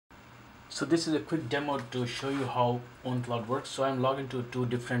So this is a quick demo to show you how ownCloud works. So I'm logged into two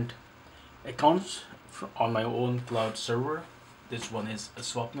different accounts on my ownCloud server. This one is a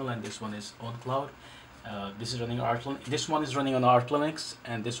Swapnil and this one is ownCloud. This is running Arch Linux. This one is running on Arch Linux,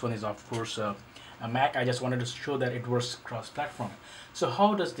 and this one is of course a Mac. I just wanted to show that it works cross-platform. So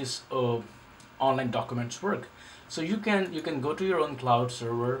how does this online documents work? So you can go to your ownCloud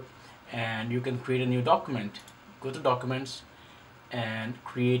server and you can create a new document. Go to documents and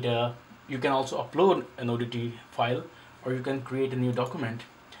create a. You can also upload an ODT file, or you can create a new document,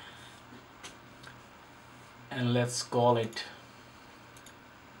 and let's call it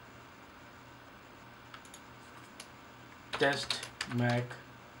test Mac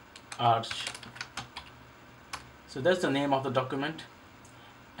Arch. So that's the name of the document,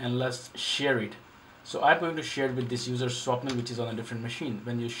 and let's share it. So I'm going to share it with this user Swapnil, which is on a different machine.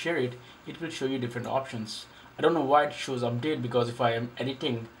 When you share it, it will show you different options. I don't know why it shows update, because if I am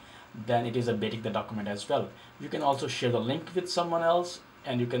editing, then it is updating the document as well. You can also share the link with someone else,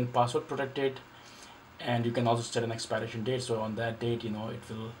 and you can password protect it, and you can also set an expiration date. So on that date, it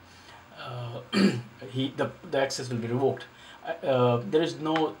will the access will be revoked. There is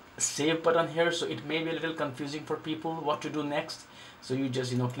no save button here, so it may be a little confusing for people what to do next. So you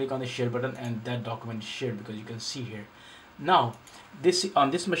just click on the share button, and that document is shared, because you can see here. Now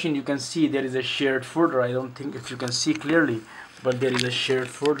on this machine you can see there is a shared folder. I don't think if you can see clearly, but there is a shared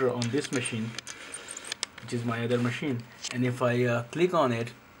folder on this machine, which is my other machine. And if I click on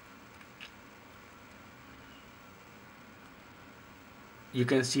it, you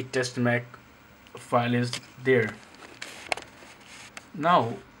can see test Mac file is there.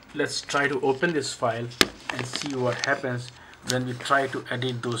 Now let's try to open this file and see what happens when we try to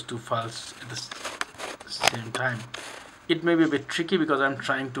edit those two files at the same time. It may be a bit tricky because I'm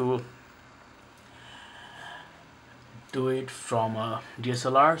trying to do it from a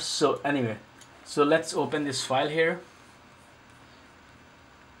DSLR. So anyway, so let's open this file here.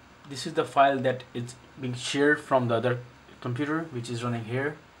 This is the file that is being shared from the other computer, which is running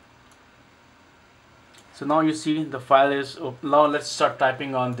here. So now you see the file is open. Now let's start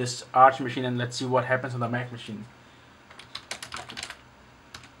typing on this Arch machine, and let's see what happens on the Mac machine.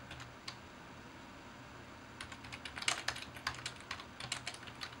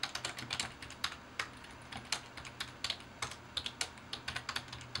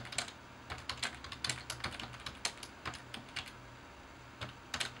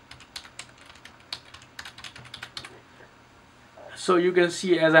 So you can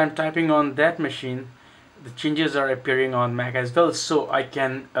see as I'm typing on that machine, the changes are appearing on Mac as well. So I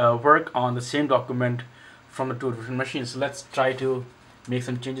can work on the same document from the two different machines. So let's try to make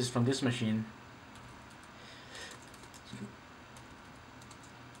some changes from this machine.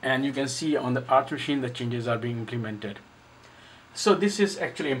 And you can see on the Arch machine the changes are being implemented. So this is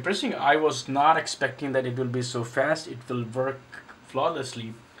actually impressive. I was not expecting that it will be so fast. It will work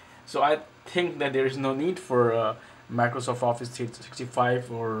flawlessly. So I think that there is no need for Microsoft Office 365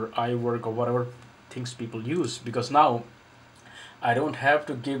 or iWork or whatever things people use, because now I don't have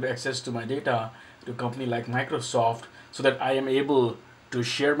to give access to my data to a company like Microsoft, so that I am able to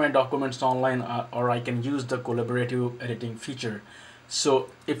share my documents online, or I can use the collaborative editing feature. So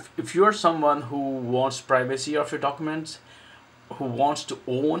if you are someone who wants privacy of your documents, who wants to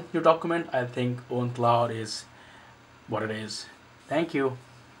own your document, I think ownCloud is what it is. Thank you.